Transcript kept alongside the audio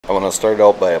I want to start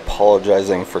out by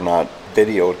apologizing for not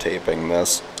videotaping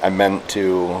this. I meant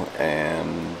to,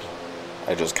 and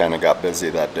I just kind of got busy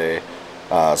that day,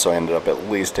 so I ended up at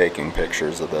least taking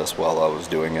pictures of this while I was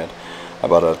doing it. I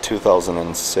bought a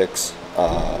 2006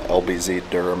 LBZ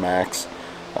Duramax,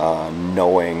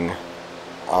 knowing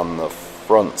on the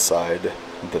front side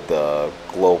that the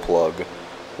glow plug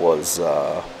was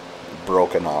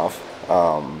broken off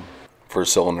for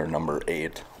cylinder number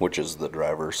 8, which is the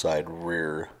driver's side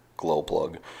rear glow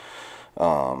plug.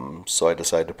 So I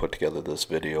decided to put together this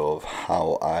video of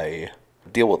how I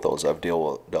deal with those. I've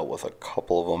dealt with a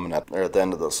couple of them, and at the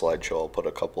end of the slideshow I'll put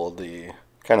a couple of the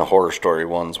kind of horror story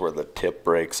ones where the tip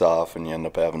breaks off and you end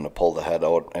up having to pull the head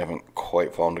out. I haven't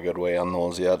quite found a good way on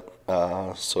those yet.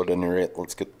 So at any rate,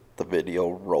 let's get the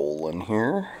video rolling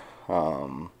here.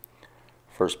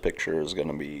 First picture is going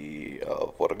to be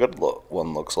what a good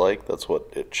one looks like. That's what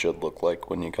it should look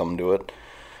like when you come to it.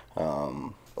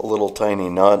 A little tiny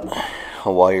nut,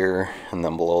 a wire, and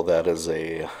then below that is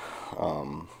a,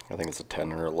 I think it's a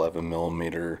 10 or 11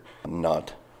 millimeter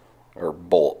nut, or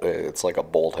bolt. It's like a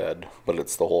bolt head, but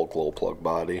it's the whole glow plug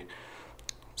body.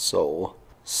 So,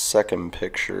 second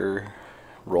picture,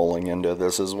 rolling into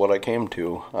this is what I came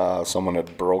to. Someone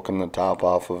had broken the top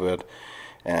off of it,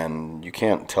 and you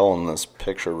can't tell in this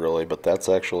picture really, but that's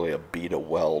actually a bead of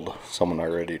weld. Someone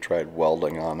already tried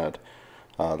welding on it.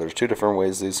 There's two different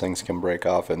ways these things can break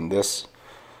off in this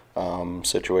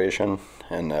situation,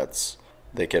 and that's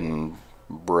they can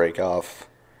break off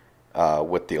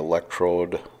with the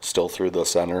electrode still through the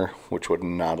center, which would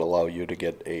not allow you to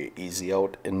get a easy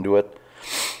out into it,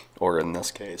 or in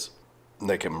this case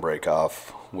they can break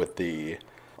off with the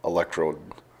electrode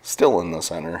still in the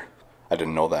center. I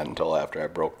didn't know that until after I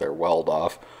broke their weld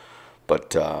off, but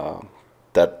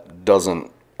that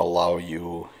doesn't allow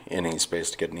you any space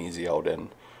to get an easy out in.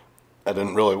 I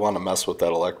didn't really want to mess with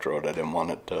that electrode. I didn't want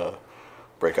it to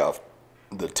break off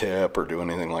the tip or do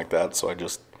anything like that, so I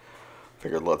just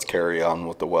figured let's carry on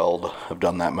with the weld. I've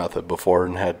done that method before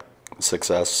and had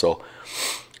success. So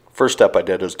first step I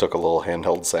did is took a little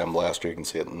handheld sandblaster. You can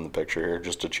see it in the picture here,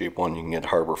 just a cheap one. You can get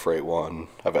Harbor Freight one.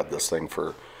 I've had this thing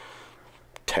for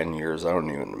 10 years. I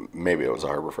don't even, maybe it was a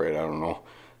Harbor Freight, I don't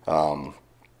know.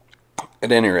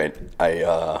 At any rate,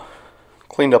 I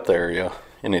cleaned up the area.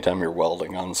 Anytime you're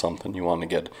welding on something, you want to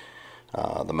get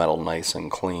the metal nice and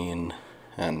clean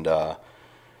and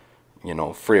you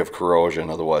know, free of corrosion.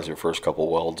 Otherwise your first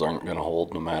couple welds aren't going to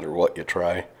hold no matter what you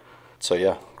try. So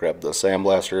yeah, grab the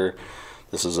sandblaster.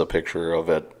 This is a picture of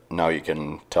it. Now you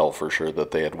can tell for sure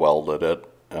that they had welded it.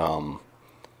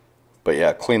 But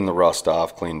yeah, clean the rust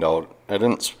off, cleaned out. I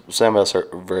didn't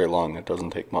sandblast very long. It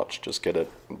doesn't take much. Just get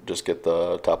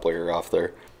the top layer off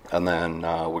there. And then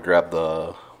we grab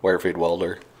the wire feed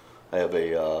welder. I have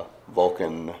a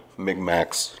Vulcan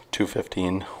MigMax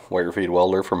 215 wire feed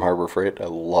welder from Harbor Freight. I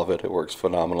love it. It works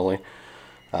phenomenally.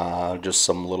 Just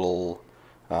some little,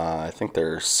 I think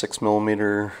they're 6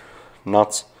 millimeter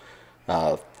nuts,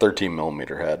 13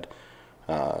 millimeter head.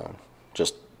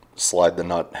 Just slide the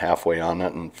nut halfway on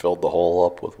it and filled the hole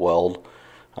up with weld.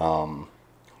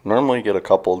 Normally you get a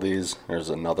couple of these. There's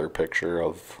another picture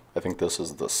of, I think this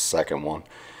is the second one.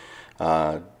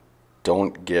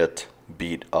 Don't get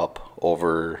beat up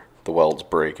over the welds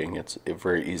breaking. It's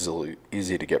very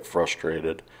easy to get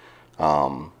frustrated.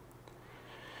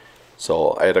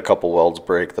 So I had a couple welds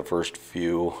break. The first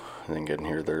few, I think in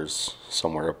here there's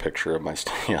somewhere a picture of my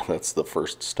yeah, that's the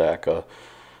first stack of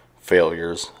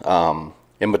failures.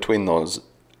 In between those,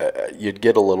 you'd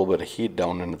get a little bit of heat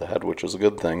down into the head, which is a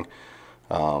good thing,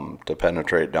 to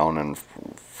penetrate down and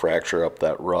fracture up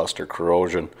that rust or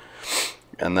corrosion.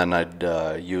 And then I'd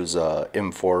use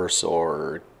Inforce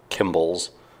or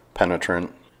Kimball's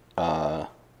penetrant, and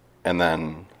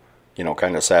then, you know,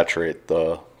 kind of saturate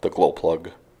the glow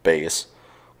plug base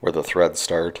where the threads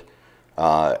start.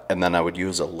 And then I would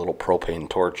use a little propane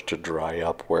torch to dry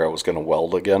up where I was going to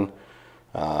weld again.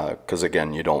 Because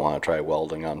again, you don't want to try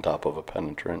welding on top of a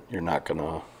penetrant. You're not going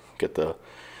to get the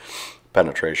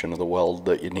penetration of the weld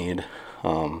that you need.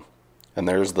 And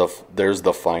there's the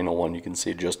final one. You can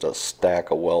see just a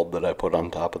stack of weld that I put on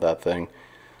top of that thing,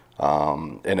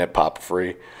 and it popped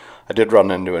free. I did run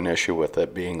into an issue with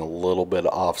it being a little bit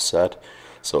offset,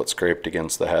 so it scraped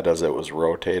against the head as it was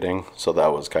rotating. So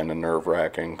that was kind of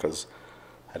nerve-wracking because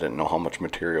I didn't know how much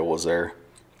material was there.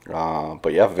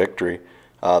 But yeah, victory.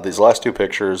 These last two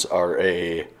pictures are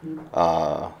a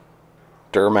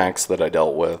Duramax that I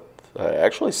dealt with.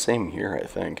 Actually, same year, I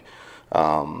think.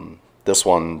 This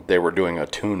one, they were doing a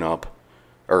tune-up,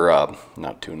 or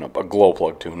not tune-up, a glow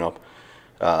plug tune-up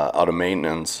out of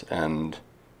maintenance, and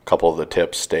a couple of the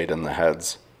tips stayed in the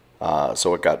heads.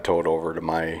 So it got towed over to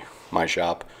my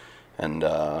shop, and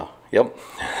yep,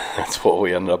 that's what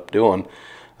we ended up doing.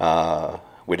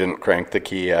 We didn't crank the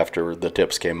key after the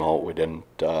tips came out. We didn't.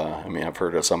 I mean, I've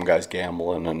heard of some guys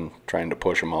gambling and trying to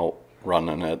push them out,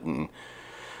 running it, and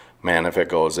man, if it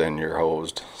goes in, you're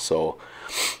hosed. So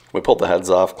we pulled the heads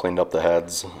off, cleaned up the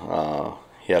heads.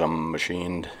 He had them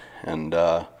machined, and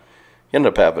he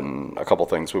ended up having a couple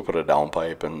things. We put a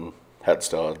downpipe and head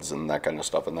studs and that kind of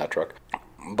stuff in that truck.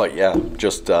 But yeah,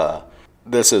 just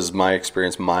this is my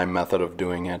experience, my method of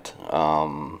doing it.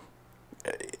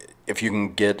 If you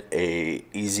can get a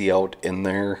easy out in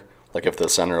there, like if the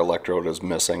center electrode is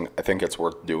missing, I think it's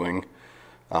worth doing,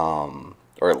 or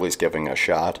at least giving a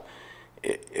shot.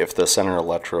 If the center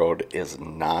electrode is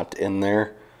not in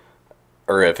there,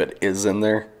 or if it is in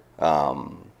there,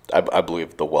 I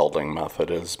believe the welding method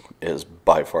is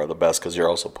by far the best, because you're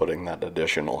also putting that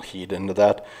additional heat into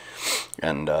that.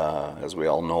 And as we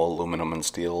all know, aluminum and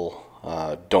steel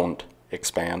don't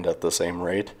expand at the same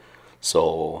rate,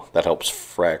 so that helps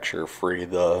fracture free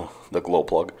the glow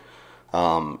plug.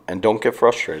 And don't get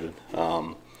frustrated.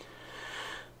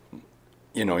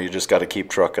 You know, you just got to keep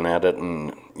trucking at it,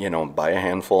 and you know, buy a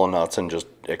handful of nuts and just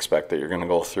expect that you're going to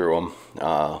go through them.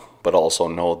 But also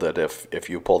know that if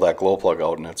you pull that glow plug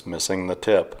out and it's missing the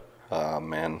tip,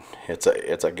 man, it's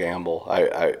a gamble.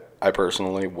 I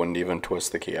personally wouldn't even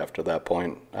twist the key after that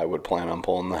point. I would plan on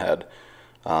pulling the head.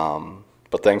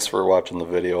 But thanks for watching the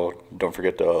video. Don't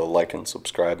forget to like and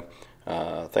subscribe.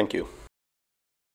 Thank you.